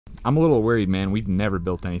I'm a little worried, man. We've never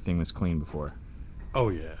built anything this clean before. Oh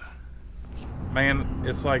yeah. Man,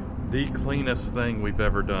 it's like the cleanest thing we've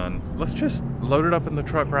ever done. Let's just load it up in the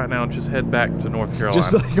truck right now and just head back to North Carolina.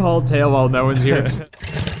 Just like all tail while no one's here.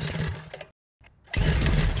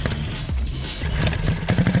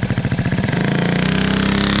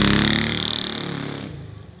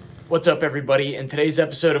 What's up, everybody? In today's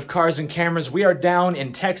episode of Cars and Cameras, we are down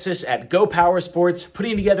in Texas at Go Power Sports,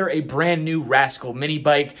 putting together a brand new Rascal mini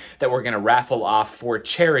bike that we're going to raffle off for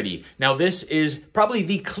charity. Now, this is probably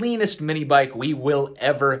the cleanest mini bike we will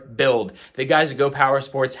ever build. The guys at Go Power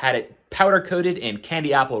Sports had it powder coated in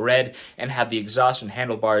candy apple red and have the exhaust and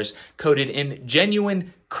handlebars coated in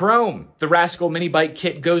genuine chrome. The Rascal mini bike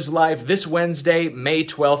kit goes live this Wednesday, May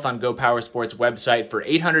 12th on Go Power Sports website for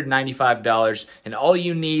 $895, and all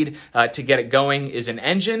you need to get it going is an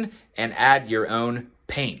engine and add your own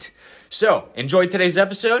paint. So, enjoy today's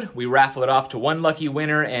episode. We raffle it off to one lucky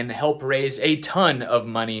winner and help raise a ton of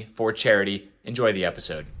money for charity. Enjoy the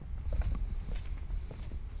episode.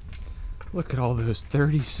 Look at all those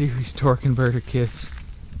 30 series torque converter kits.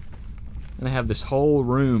 And I have this whole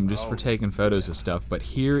room just for taking photos of stuff, but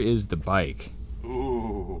here is the bike.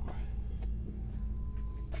 Ooh.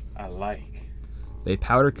 I like. They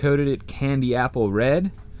powder coated it candy apple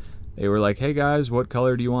red. They were like, hey guys, what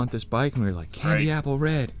color do you want this bike? And we were like, candy apple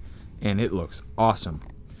red. And it looks awesome.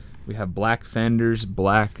 We have black fenders,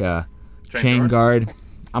 black chain guard.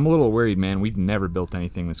 I'm a little worried, man. We've never built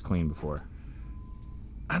anything this clean before.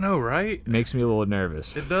 I know, right? It makes me a little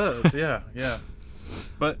nervous. It does, yeah, yeah.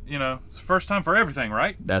 But, you know, it's the first time for everything,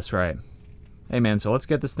 right? That's right. Hey man, so let's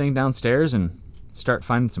get this thing downstairs and start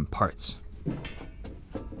finding some parts.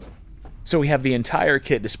 So we have the entire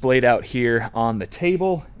kit displayed out here on the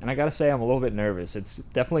table, and I gotta say I'm a little bit nervous. It's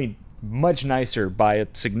definitely much nicer by a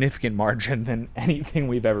significant margin than anything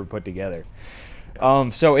we've ever put together.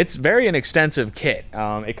 So it's very an extensive kit.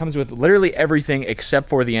 It comes with literally everything except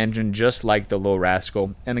for the engine, just like the Lil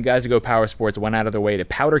Rascal. And the guys at Go Power Sports went out of their way to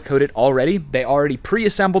powder coat it already. They already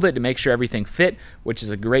pre-assembled it to make sure everything fit, which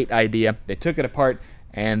is a great idea. They took it apart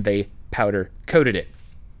and they powder coated it.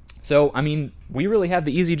 So, I mean, we really have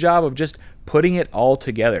the easy job of just putting it all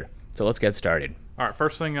together. So let's get started. All right,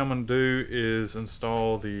 first thing I'm going to do is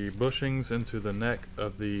install the bushings into the neck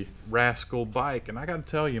of the Rascal bike. And I got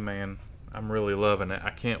to tell you, man, I'm really loving it.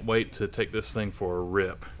 I can't wait to take this thing for a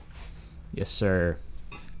rip. Yes, sir.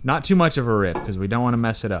 Not too much of a rip, because we don't want to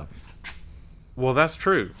mess it up. Well, that's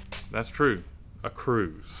true. That's true. A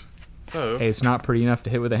cruise. So, hey, it's not pretty enough to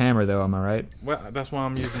hit with a hammer, though, am I right? Well, that's why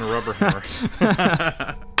I'm using a rubber hammer.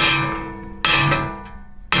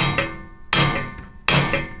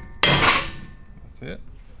 That's it.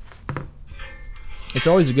 It's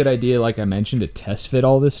always a good idea, like I mentioned, to test fit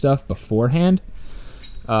all this stuff beforehand.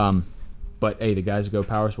 But hey, the guys at Go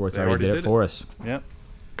Power Sports already did it for us. Yep.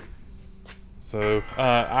 So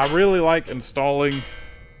I really like installing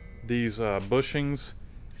these bushings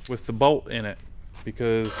with the bolt in it,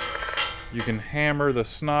 because you can hammer the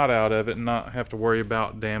snot out of it and not have to worry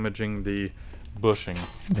about damaging the bushing.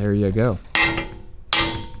 There you go.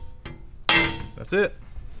 That's it.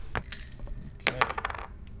 Okay.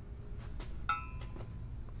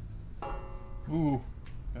 Ooh.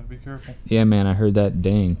 Gotta be careful. Yeah, man, I heard that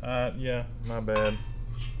ding. Yeah, my bad.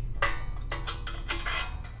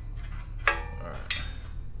 Alright.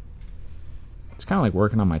 It's kind of like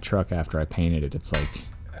working on my truck after I painted it. It's like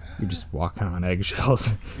you're just walking on eggshells.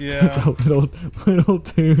 Yeah. It's a little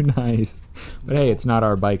too nice. But hey, it's not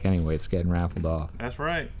our bike anyway. It's getting raffled off. That's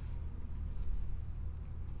right.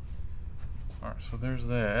 Alright, so there's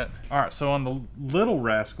that. Alright, so on the Little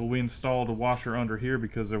Rascal, we installed a washer under here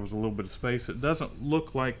because there was a little bit of space. It doesn't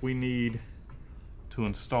look like we need to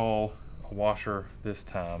install a washer this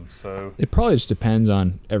time, so... It probably just depends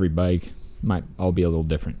on every bike. Might all be a little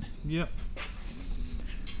different. Yep.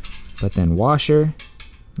 But then washer,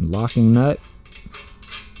 locking nut,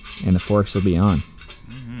 and the forks will be on.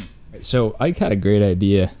 Mm-hmm. So Ike had a great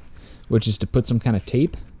idea, which is to put some kind of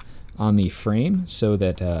tape on the frame so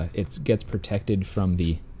that it gets protected from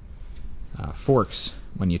the forks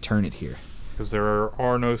when you turn it here. Because there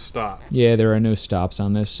are no stops. Yeah, there are no stops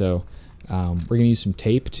on this, so we're going to use some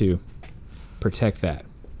tape to protect that.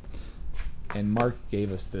 And Mark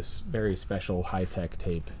gave us this very special high-tech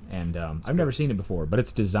tape, and I've never seen it before, but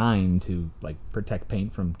it's designed to like protect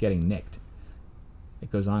paint from getting nicked.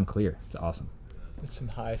 It goes on clear. It's awesome. That's some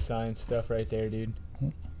high science stuff right there, dude.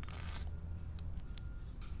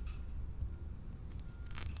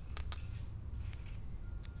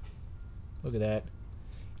 Look at that.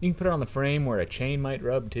 You can put it on the frame where a chain might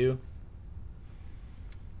rub too.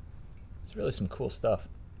 It's really some cool stuff.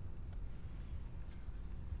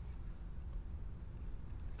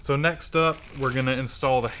 So next up, we're gonna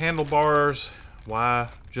install the handlebars. Why?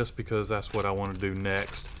 Just because that's what I want to do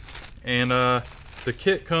next. And the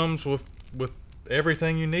kit comes with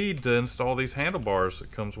everything you need to install these handlebars.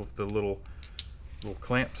 It comes with the little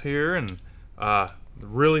clamps here, and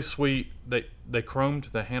really sweet. They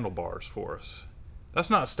chromed the handlebars for us. That's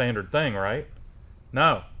not a standard thing, right?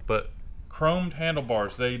 No, but chromed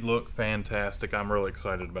handlebars, they look fantastic. I'm really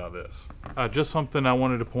excited about this. Just something I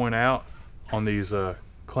wanted to point out on these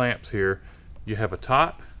clamps here. You have a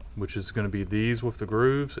top, which is going to be these with the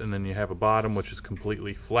grooves, and then you have a bottom which is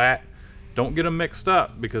completely flat. Don't get them mixed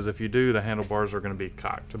up, because if you do, the handlebars are going to be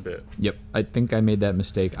cocked a bit. Yep, I think I made that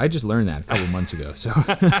mistake. I just learned that a couple months ago. So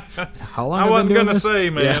how long? I wasn't going to this? say,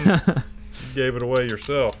 man. Yeah. You gave it away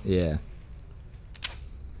yourself. Yeah.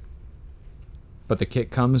 But the kit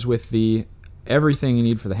comes with everything you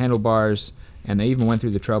need for the handlebars, and they even went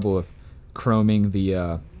through the trouble of chroming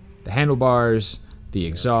the handlebars, the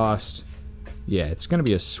exhaust. Yeah, it's gonna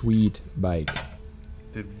be a sweet bike.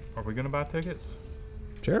 Are we gonna buy tickets?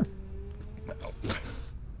 Sure. No.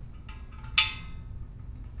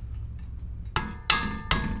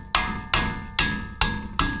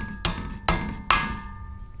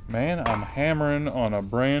 Man, I'm hammering on a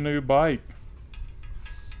brand new bike.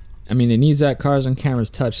 I mean, it needs that Cars and Cameras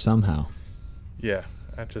touch somehow. Yeah,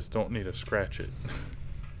 I just don't need to scratch it.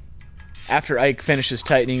 After Ike finishes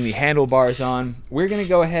tightening the handlebars on, we're going to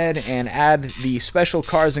go ahead and add the special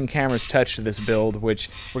Cars and Cameras touch to this build, which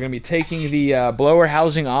we're going to be taking the blower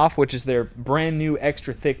housing off, which is their brand new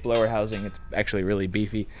extra thick blower housing. It's actually really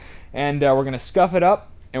beefy. And we're going to scuff it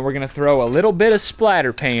up, and we're going to throw a little bit of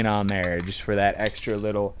splatter paint on there just for that extra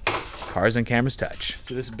little Cars and Cameras touch.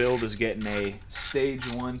 So this build is getting a stage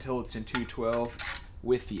 1 Tillotson 212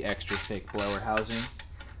 with the extra thick blower housing.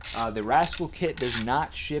 The Rascal kit does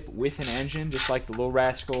not ship with an engine, just like the Lil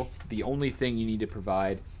Rascal. The only thing you need to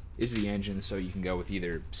provide is the engine, so you can go with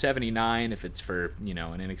either 79 if it's for, you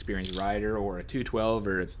know, an inexperienced rider, or a 212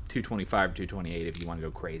 or a 225 or 228 if you want to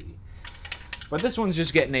go crazy. But this one's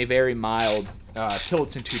just getting a very mild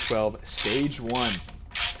Tillotson 212 stage 1.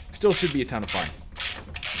 Still should be a ton of fun.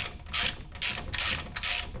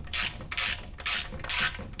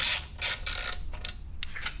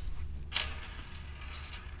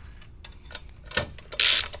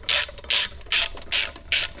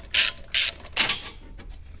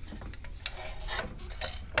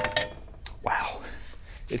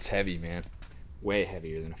 It's heavy, man. Way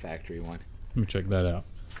heavier than a factory one. Let me check that out.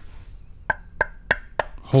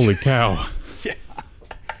 Holy cow. Yeah.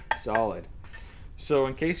 Solid. So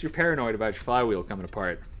in case you're paranoid about your flywheel coming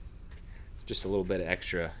apart, it's just a little bit of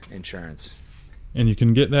extra insurance. And you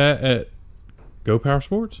can get that at Go Power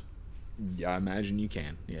Sports? Yeah, I imagine you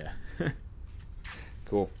can. Yeah.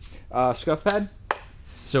 Cool. Scuff pad?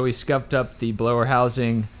 So we scuffed up the blower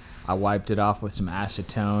housing. I wiped it off with some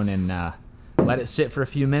acetone and let it sit for a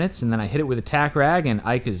few minutes, and then I hit it with a tack rag, and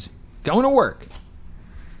Ike is going to work.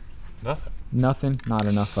 Nothing, not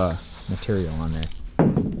enough material on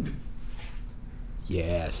there.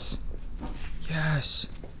 Yes. Yes.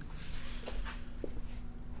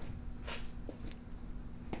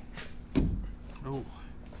 Ooh,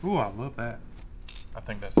 I love that. I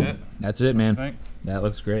think that's it. That's it, man. That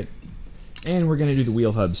looks great. And we're going to do the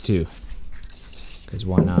wheel hubs, too. Because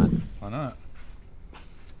why not? Why not?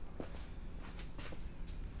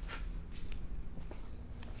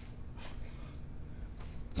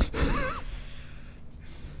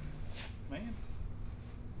 Man.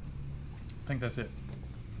 I think that's it.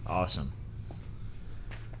 Awesome.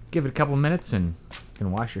 Give it a couple minutes and you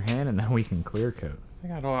can wash your hand, and then we can clear coat. I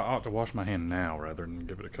think I ought to wash my hand now rather than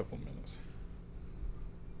give it a couple minutes.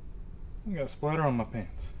 I got a splatter on my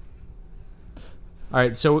pants.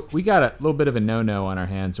 Alright, so we got a little bit of a no-no on our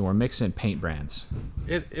hands, and we're mixing paint brands.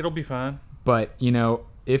 It'll be fine. But, you know,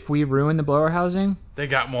 if we ruin the blower housing, They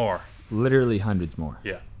got more. literally hundreds more.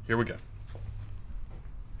 Yeah, here we go.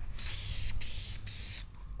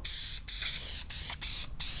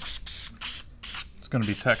 It's gonna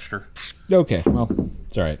be texture. Okay, well,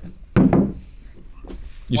 it's alright.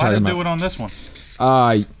 Why did I do it on this one?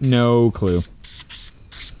 No clue.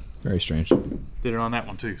 Very strange. Did it on that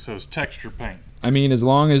one too, so it's texture paint. I mean, as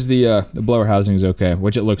long as the blower housing is okay,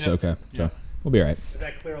 which it looks okay, so we'll be alright. Is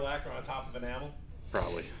that clear lacquer on top of enamel?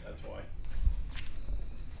 Probably. That's why.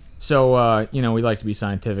 So, you know, we like to be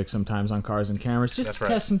scientific sometimes on Cars and Cameras, just That's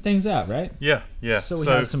right. test some things out, right? Yeah, yeah. So we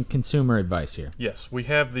have some consumer advice here. Yes, we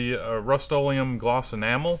have the Rust-Oleum gloss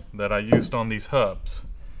enamel that I used on these hubs.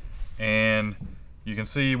 And you can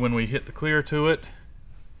see when we hit the clear to it,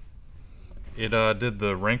 it did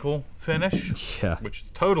the wrinkle finish, Yeah. which is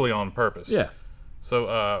totally on purpose. Yeah.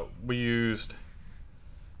 So we used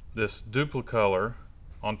this duplicolor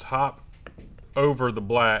on top over the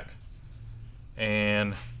black,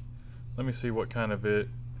 and let me see what kind of it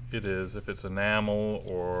is, if it's enamel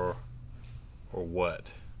or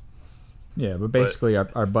what. Yeah, but basically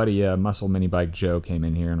our buddy Muscle Mini Bike Joe came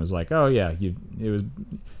in here and was like, oh yeah,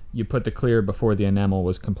 you put the clear before the enamel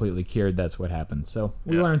was completely cured. That's what happened. So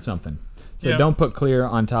we learned something. So don't put clear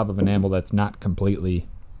on top of enamel that's not completely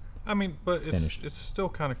but finished. It's still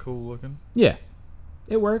kind of cool looking. Yeah,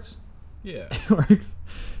 it works. Yeah. It works.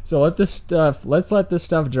 So let's let this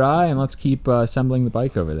stuff dry, and let's keep assembling the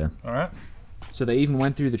bike over there. All right. So they even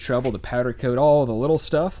went through the trouble to powder coat all the little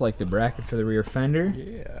stuff, like the bracket for the rear fender.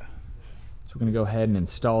 Yeah. So we're gonna go ahead and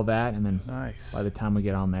install that, and then Nice. by the time we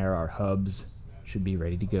get on there, our hubs should be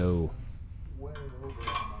ready to go.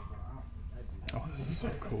 Oh, this is so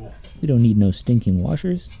cool. We don't need no stinking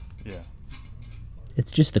washers. Yeah.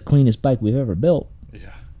 It's just the cleanest bike we've ever built.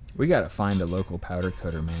 Yeah. We gotta find a local powder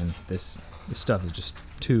coater, man. This stuff is just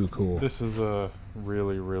too cool. This is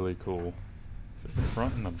really, really cool. Is it the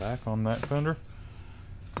front and the back on that fender?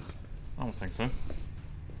 I don't think so.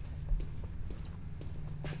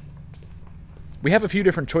 We have a few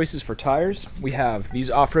different choices for tires. We have these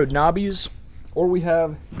off-road knobbies, or we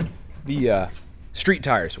have the street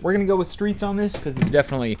tires. We're gonna go with streets on this because it's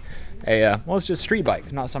definitely it's just a street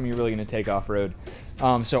bike, not something you're really gonna take off-road.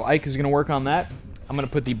 So Ike is gonna work on that. I'm gonna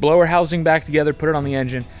put the blower housing back together, put it on the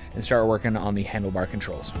engine, and start working on the handlebar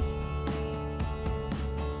controls.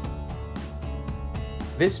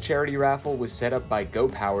 This charity raffle was set up by Go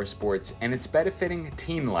Power Sports, and it's benefiting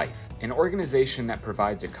Teen Life, an organization that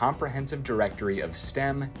provides a comprehensive directory of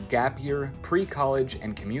STEM, gap year, pre-college,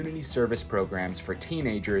 and community service programs for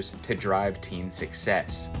teenagers to drive teen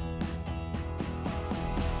success.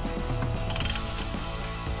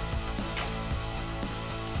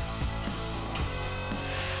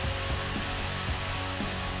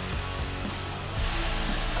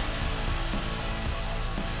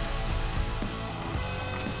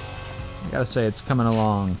 Gotta say, it's coming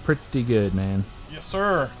along pretty good, man. Yes,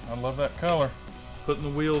 sir. I love that color. Putting the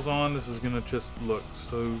wheels on, this is gonna just look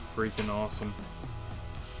so freaking awesome.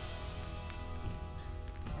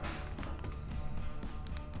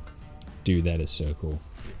 Dude, that is so cool.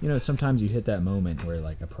 You know, sometimes you hit that moment where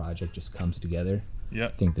like a project just comes together.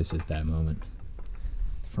 Yep. I think this is that moment.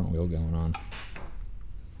 Front wheel going on.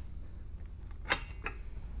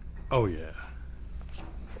 Oh yeah.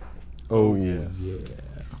 Oh yes. yeah.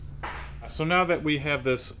 So now that we have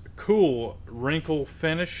this cool wrinkle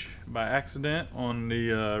finish by accident on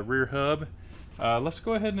the rear hub, let's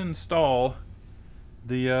go ahead and install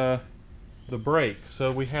the brake.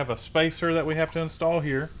 So we have a spacer that we have to install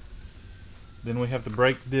here. Then we have the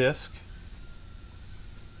brake disc.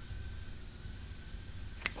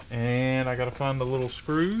 And I gotta find the little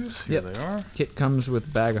screws. Here they are. Kit comes with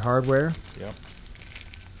a bag of hardware. Yep.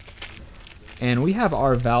 And we have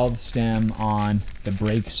our valve stem on the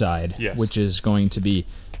brake side, Yes. which is going to be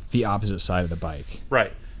the opposite side of the bike.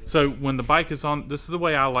 Right. So when the bike is on, this is the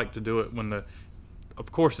way I like to do it.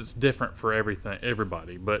 Of course, it's different for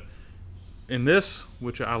everybody, but in this,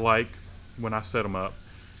 which I like when I set them up,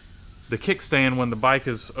 the kickstand, when the bike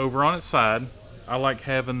is over on its side, I like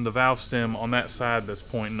having the valve stem on that side that's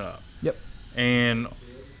pointing up. Yep. And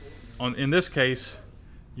in this case,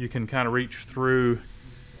 you can kind of reach through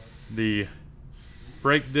the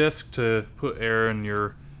brake disc to put air in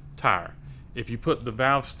your tire. If you put the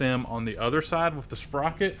valve stem on the other side with the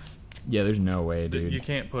sprocket, Yeah, there's no way, dude. you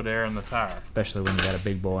can't put air in the tire. Especially when you got a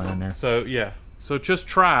big boy on there. So yeah, so just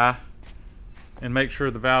try and make sure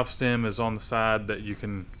the valve stem is on the side that you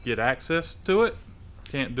can get access to it.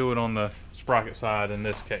 Can't do it on the sprocket side in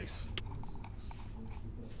this case.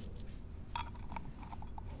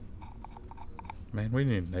 Man, we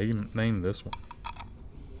need to name this one.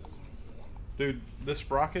 Dude, this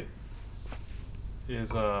sprocket is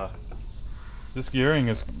this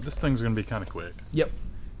thing's gonna be kind of quick. Yep.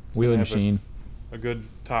 Wheelie have machine. A good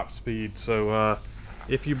top speed. So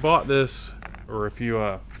if you bought this, or if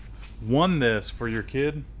you won this for your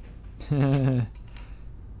kid,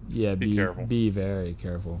 Yeah, Be careful. Be very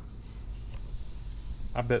careful.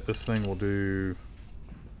 I bet this thing will do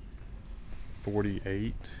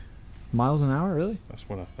 48. Miles an hour, really? That's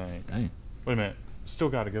what I think. Dang. Wait a minute. Still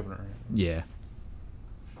got a governor. Yeah.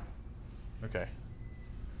 Okay.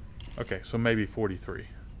 Okay, so maybe 43.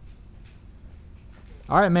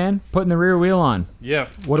 All right, man. Putting the rear wheel on. Yeah.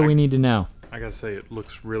 What do we need to know? I gotta say, it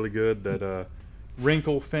looks really good. That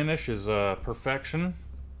wrinkle finish is perfection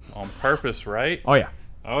on purpose, right? Oh, yeah.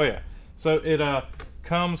 Oh yeah. So it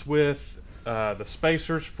comes with the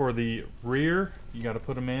spacers for the rear. You got to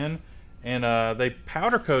put them in, and they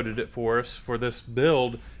powder coated it for us for this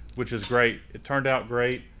build which is great. It turned out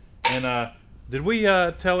great. And did we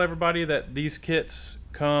tell everybody that these kits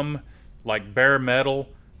come like bare metal,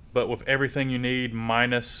 but with everything you need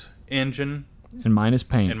minus engine And minus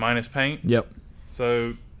paint. and minus paint? Yep.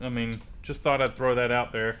 So, I mean, just thought I'd throw that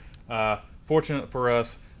out there. Fortunate for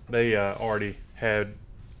us, they already had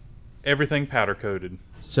everything powder coated.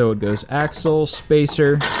 So it goes axle,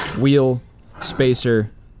 spacer, wheel,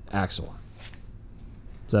 spacer, axle.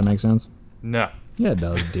 Does that make sense? No. Yeah, it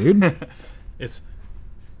does, dude. It's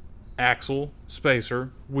axle,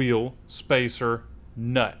 spacer, wheel, spacer,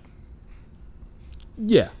 nut.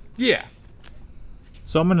 Yeah. Yeah.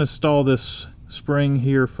 So I'm going to install this spring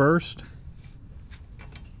here first,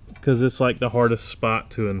 because it's like the hardest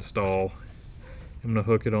spot to install. I'm going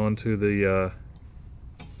to hook it onto the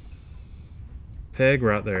peg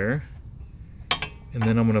right there, and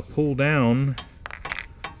then I'm going to pull down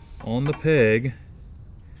on the peg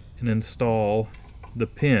and install the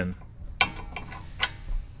pin.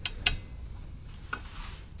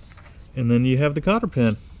 And then you have the cotter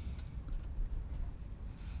pin.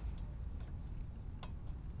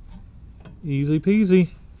 Easy peasy.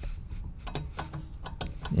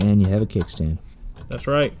 And you have a kickstand. That's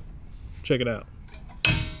right. Check it out.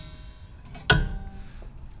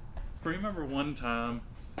 Remember one time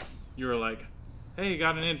you were like, hey,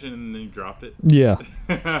 got an engine, and then you dropped it? Yeah.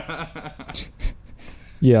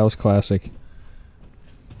 Yeah, it was classic.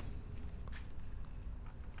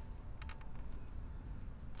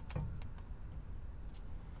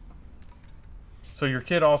 So your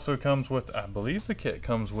kit also comes with, I believe the kit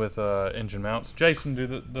comes with engine mounts. Jason,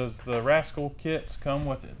 does the Rascal kits come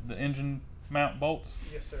with the engine mount bolts?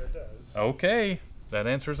 Yes, sir, it does. Okay, that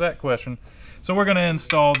answers that question. So we're going to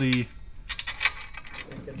install the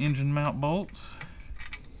engine mount bolts.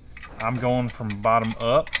 I'm going from bottom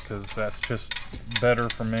up because that's just better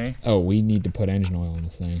for me. Oh, we need to put engine oil in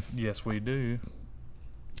this thing. Yes, we do.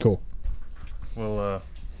 Cool. We'll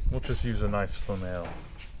just use a nice flannel.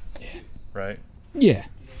 Yeah. Right? Yeah.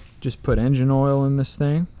 Just put engine oil in this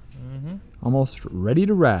thing. Mm-hmm. Almost ready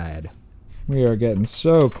to ride. We are getting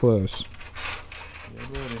so close.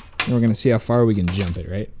 Get ready. And we're going to see how far we can jump it,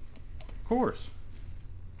 right? Of course.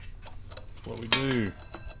 That's what we do.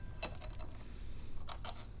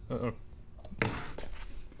 Uh-oh. Let's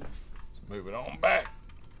move it on back.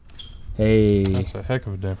 Hey. That's a heck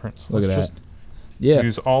of a difference. Look at Let's that. just Yeah.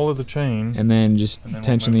 use all of the chain. And then just and then we'll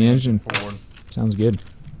tension move the engine. forward. Sounds good.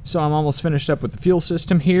 So I'm almost finished up with the fuel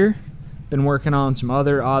system here. Been working on some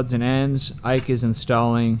other odds and ends. Ike is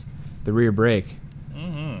installing the rear brake,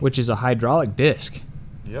 Mm-hmm. which is a hydraulic disc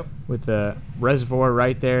Yep. with the reservoir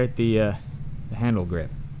right there at the handle grip.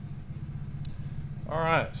 All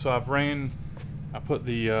right. So I put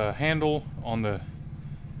the handle on the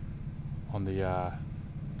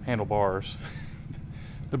handlebars.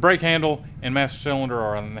 The brake handle and master cylinder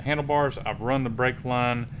are on the handlebars. I've run the brake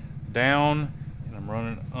line down, and I'm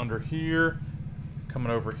running under here, coming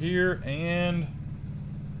over here, and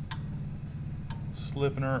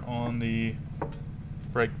slipping her on the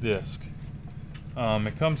brake disc.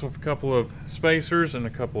 It comes with a couple of spacers and a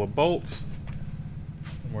couple of bolts.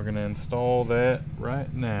 We're gonna install that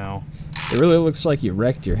right now. It really looks like you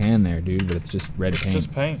wrecked your hand there, dude, but it's just red It's paint.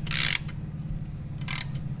 just paint.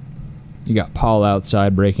 You got Paul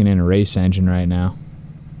outside breaking in a race engine right now.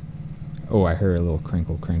 Oh, I heard a little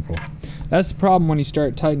crinkle. That's the problem when you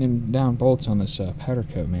start tightening down bolts on this powder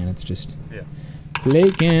coat, man. It's just Yeah.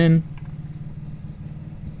 flaking.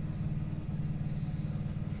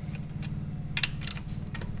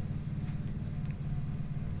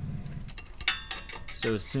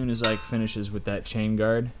 So as soon as Ike finishes with that chain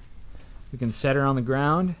guard, we can set her on the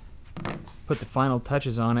ground, put the final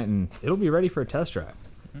touches on it, and it'll be ready for a test drive.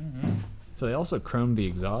 Mm-hmm. So they also chromed the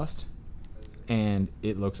exhaust, and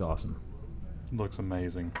it looks awesome. Looks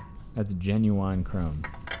amazing. That's genuine chrome.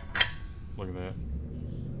 Look at that.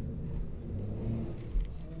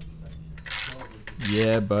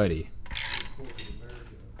 Yeah, buddy.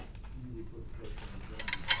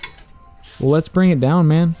 Well, let's bring it down,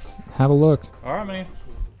 man. Have a look. All right, man.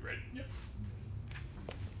 Ready? Yep.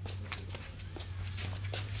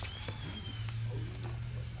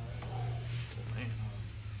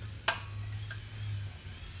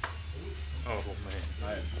 Oh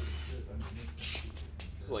man.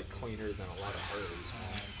 This is like cleaner than a lot of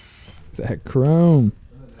hers. That chrome.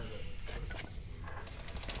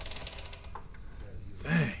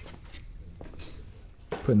 Dang.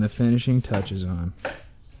 Putting the finishing touches on.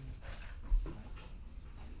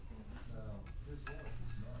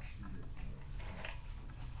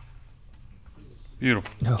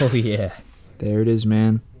 Beautiful. Oh, yeah. There it is,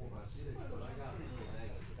 man.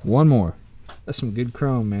 One more. That's some good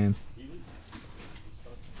chrome, man.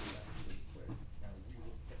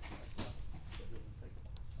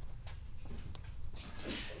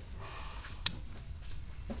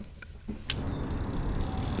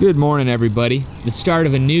 Good morning, everybody. The start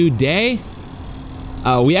of a new day.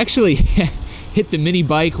 We actually hit the mini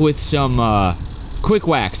bike with some quick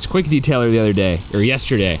detailer the other day, or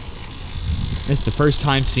yesterday. It's the first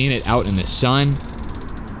time seeing it out in the sun.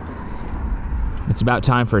 It's about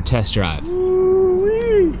time for a test drive.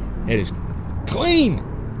 Woo-wee. It is clean.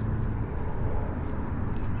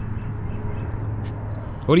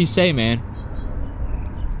 What do you say, man?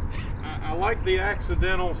 I like the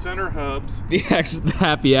accidental center hubs. The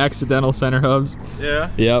happy accidental center hubs.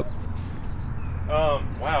 Yeah. Yep.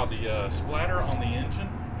 Wow, the splatter on the engine.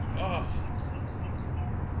 Oh,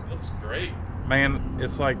 looks great. Man,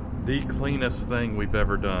 it's like the cleanest thing we've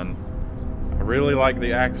ever done. I really like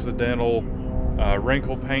the accidental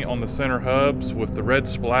wrinkle paint on the center hubs with the red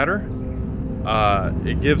splatter.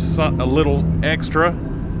 It gives a little extra.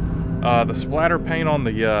 The splatter paint on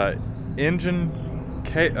the engine,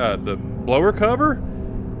 the blower cover,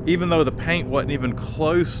 even though the paint wasn't even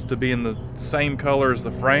close to being the same color as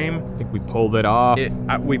the frame. I think we pulled it off.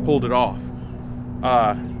 We pulled it off.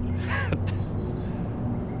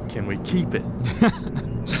 Can we keep it?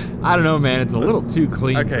 I don't know, man. It's a little too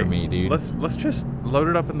clean for me, dude. Let's just load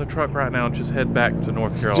it up in the truck right now and just head back to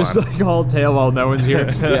North Carolina. Just like all tail while no one's here.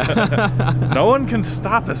 Yeah. No one can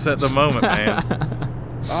stop us at the moment,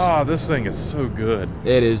 man. Oh, this thing is so good.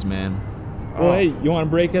 It is, man. Well, hey, you want to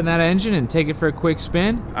break in that engine and take it for a quick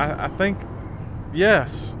spin? I think,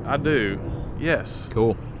 yes, I do. Yes.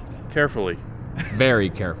 Cool. Carefully. Very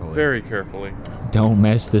carefully. Very carefully. Don't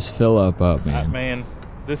mess this fill up, man. Man,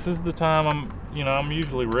 this is the time I'm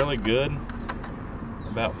usually really good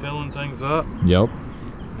about filling things up. Yep.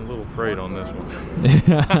 I'm a little afraid on this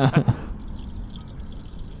one.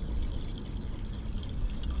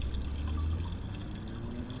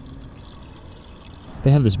 They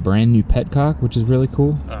have this brand new petcock, which is really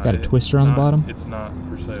cool. Got a twister on the bottom. It's not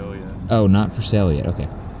for sale yet. Oh, not for sale yet. Okay.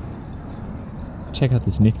 Check out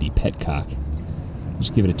this nifty petcock.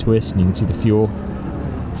 Just give it a twist and you can see the fuel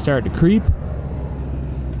start to creep.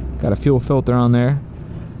 Got a fuel filter on there,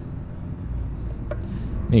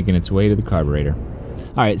 making its way to the carburetor.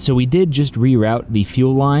 Alright, so we did just reroute the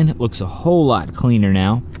fuel line. It looks a whole lot cleaner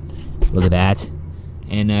now. Look at that.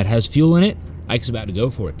 And it has fuel in it. Ike's about to go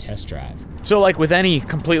for a test drive. So like with any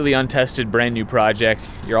completely untested brand new project,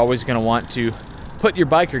 you're always going to want to put your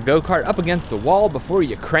bike or go-kart up against the wall before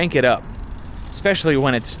you crank it up. Especially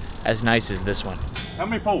when it's as nice as this one. How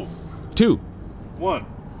many poles? 2. 1.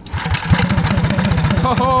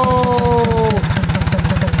 Oh!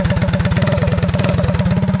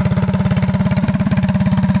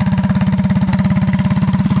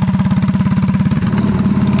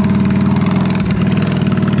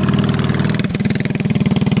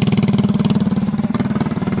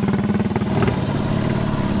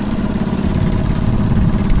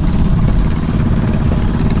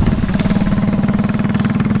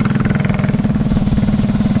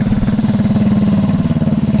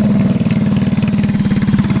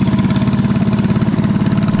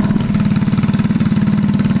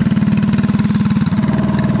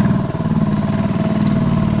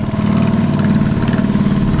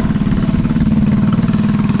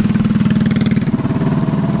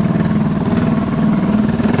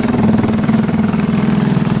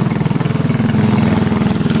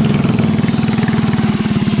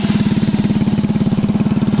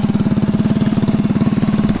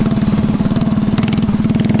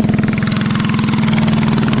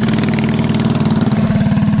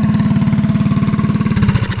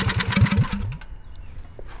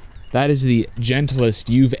 That is the gentlest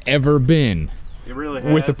you've ever been. It really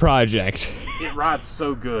has. With the project. It rides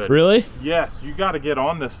so good. Really? Yes, you got to get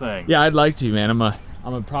on this thing. Yeah, I'd like to, man. I'm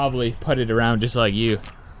gonna probably put it around just like you.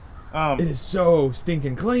 It is so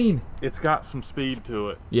stinking clean. It's got some speed to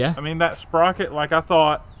it. Yeah? I mean, that sprocket, like I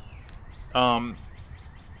thought,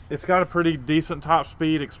 it's got a pretty decent top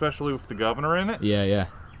speed, especially with the governor in it. Yeah, yeah.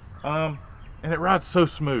 And it rides so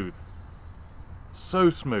smooth. So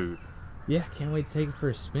smooth. Yeah, can't wait to take it for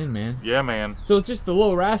a spin, man. Yeah, man. So it's just the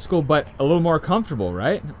Lil Rascal, but a little more comfortable,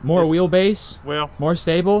 right? More wheelbase, well, more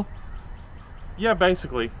stable. Yeah,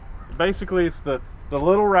 basically. Basically, it's the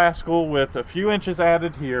Lil Rascal with a few inches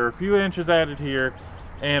added here, a few inches added here,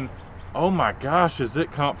 and oh my gosh, is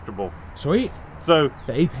it comfortable. Sweet. So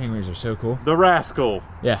the ape hangers are so cool. The Rascal,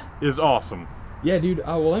 yeah, is awesome. Yeah, dude.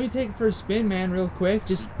 Well, let me take it for a spin, man, real quick.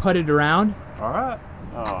 Just put it around. All right.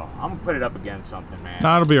 Oh, I'm gonna put it up against something, man.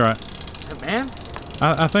 No, it'll be all right. Man,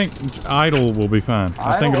 I think idle will be fine.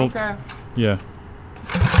 I think it'll. Okay. Yeah.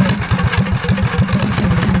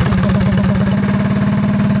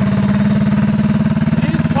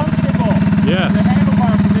 It is comfortable. Yes. The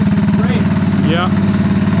handlebar position is great. Yeah.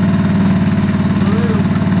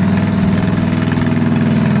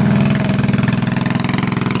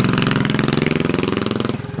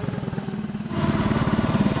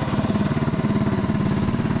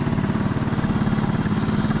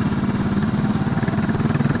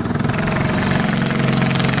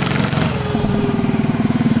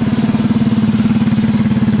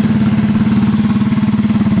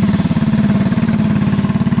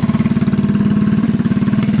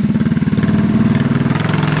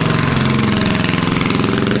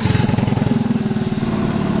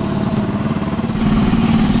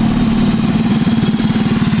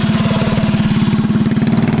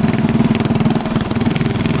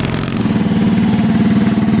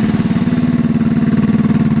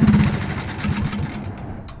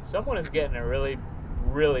 Someone is getting a really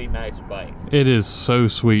nice bike. It is so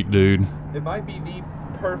sweet, dude. It might be the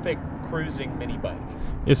perfect cruising mini bike.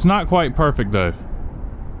 It's not quite perfect though.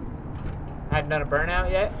 Hadn't done a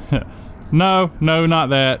burnout yet? No, not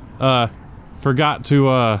that. Forgot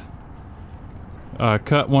to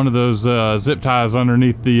cut one of those zip ties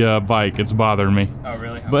underneath the bike. It's bothering me. Oh,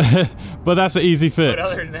 really? But that's an easy fix. But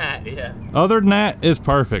other than that, yeah. Other than that, it's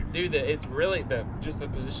perfect. Dude, it's really, just the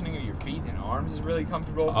positioning of your feet and arms is really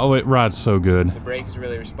comfortable. Oh, it rides so good. The brake is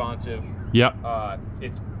really responsive. Yep.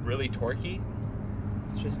 It's really torquey.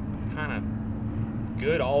 It's just kind of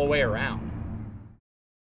good all the way around.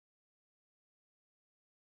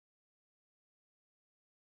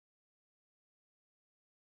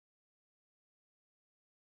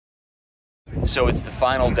 So it's the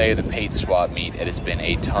final day of the Pate Swap Meet. It has been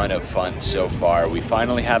a ton of fun so far. We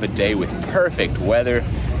finally have a day with perfect weather.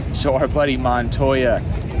 So our buddy Montoya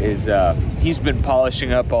is, he's been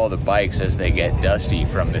polishing up all the bikes as they get dusty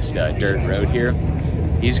from this dirt road here.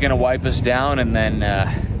 He's gonna wipe us down, and then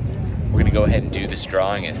we're gonna go ahead and do this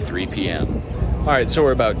drawing at 3 p.m. All right, so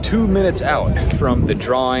we're about 2 minutes out from the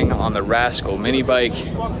drawing on the Rascal mini bike,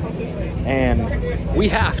 and we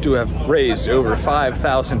have to have raised over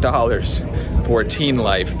 $5,000 for Teen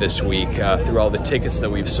Life this week through all the tickets that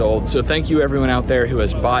we've sold. So thank you everyone out there who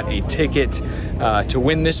has bought a ticket to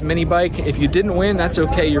win this mini bike. If you didn't win, that's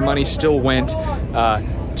okay. Your money still went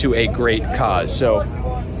to a great cause. So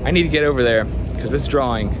I need to get over there because this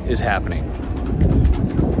drawing is happening.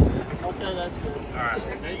 Okay, that's good. All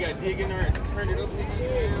right, now you got to dig in there and turn it upside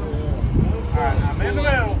down. All right, I'm in the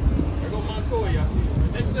middle. There goes Montoya.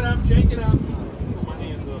 Next time, shake it up. Put my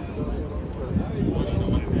hands up.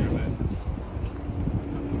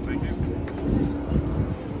 Thank you.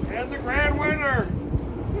 And the grand winner.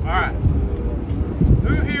 All right.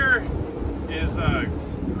 Who here is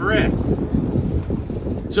Chris?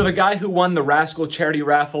 So the guy who won the Rascal charity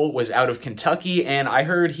raffle was out of Kentucky, and I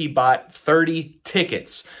heard he bought 30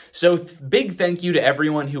 tickets. So big thank you to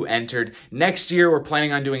everyone who entered. Next year, we're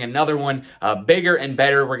planning on doing another one, bigger and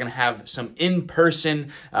better. We're gonna have some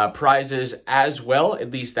in-person prizes as well.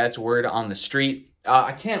 At least that's word on the street.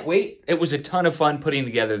 I can't wait. It was a ton of fun putting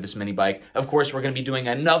together this mini bike. Of course, we're going to be doing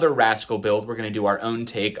another Rascal build. We're going to do our own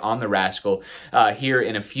take on the Rascal here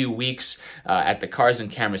in a few weeks at the Cars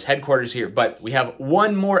and Cameras headquarters here. But we have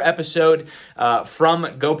one more episode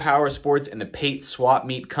from Go Power Sports and the Pate Swap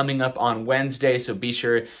Meet coming up on Wednesday. So be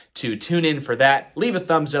sure to tune in for that. Leave a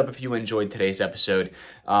thumbs up if you enjoyed today's episode.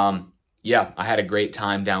 Yeah, I had a great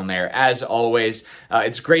time down there, as always.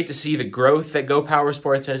 It's great to see the growth that Go Power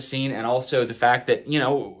Sports has seen, and also the fact that, you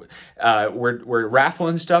know, we're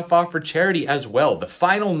raffling stuff off for charity as well. The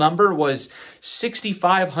final number was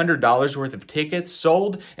 $6,500 worth of tickets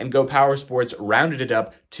sold, and Go Power Sports rounded it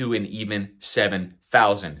up to an even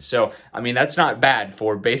 $7,000. So, I mean, that's not bad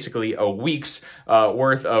for basically a week's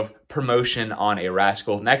worth of promotion on a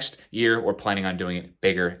Rascal. Next year, we're planning on doing it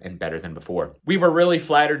bigger and better than before. We were really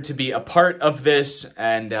flattered to be a part of this,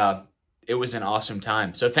 and it was an awesome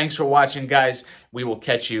time. So thanks for watching, guys. We will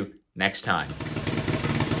catch you next time.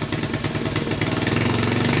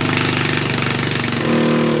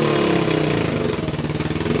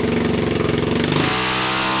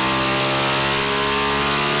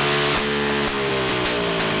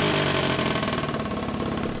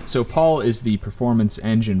 So Paul is the performance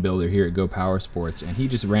engine builder here at Go Power Sports, and he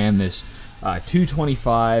just ran this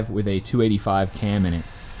 225 with a 285 cam in it,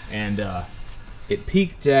 and it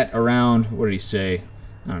peaked at around, what did he say,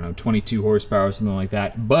 I don't know, 22 horsepower or something like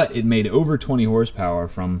that, but it made over 20 horsepower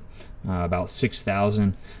from about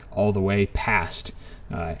 6,000 all the way past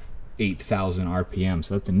 8,000 RPM.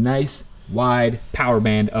 So that's a nice wide power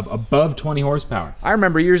band of above 20 horsepower. I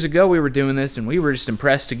remember years ago we were doing this and we were just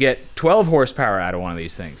impressed to get 12 horsepower out of one of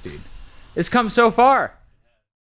these things, dude. It's come so far.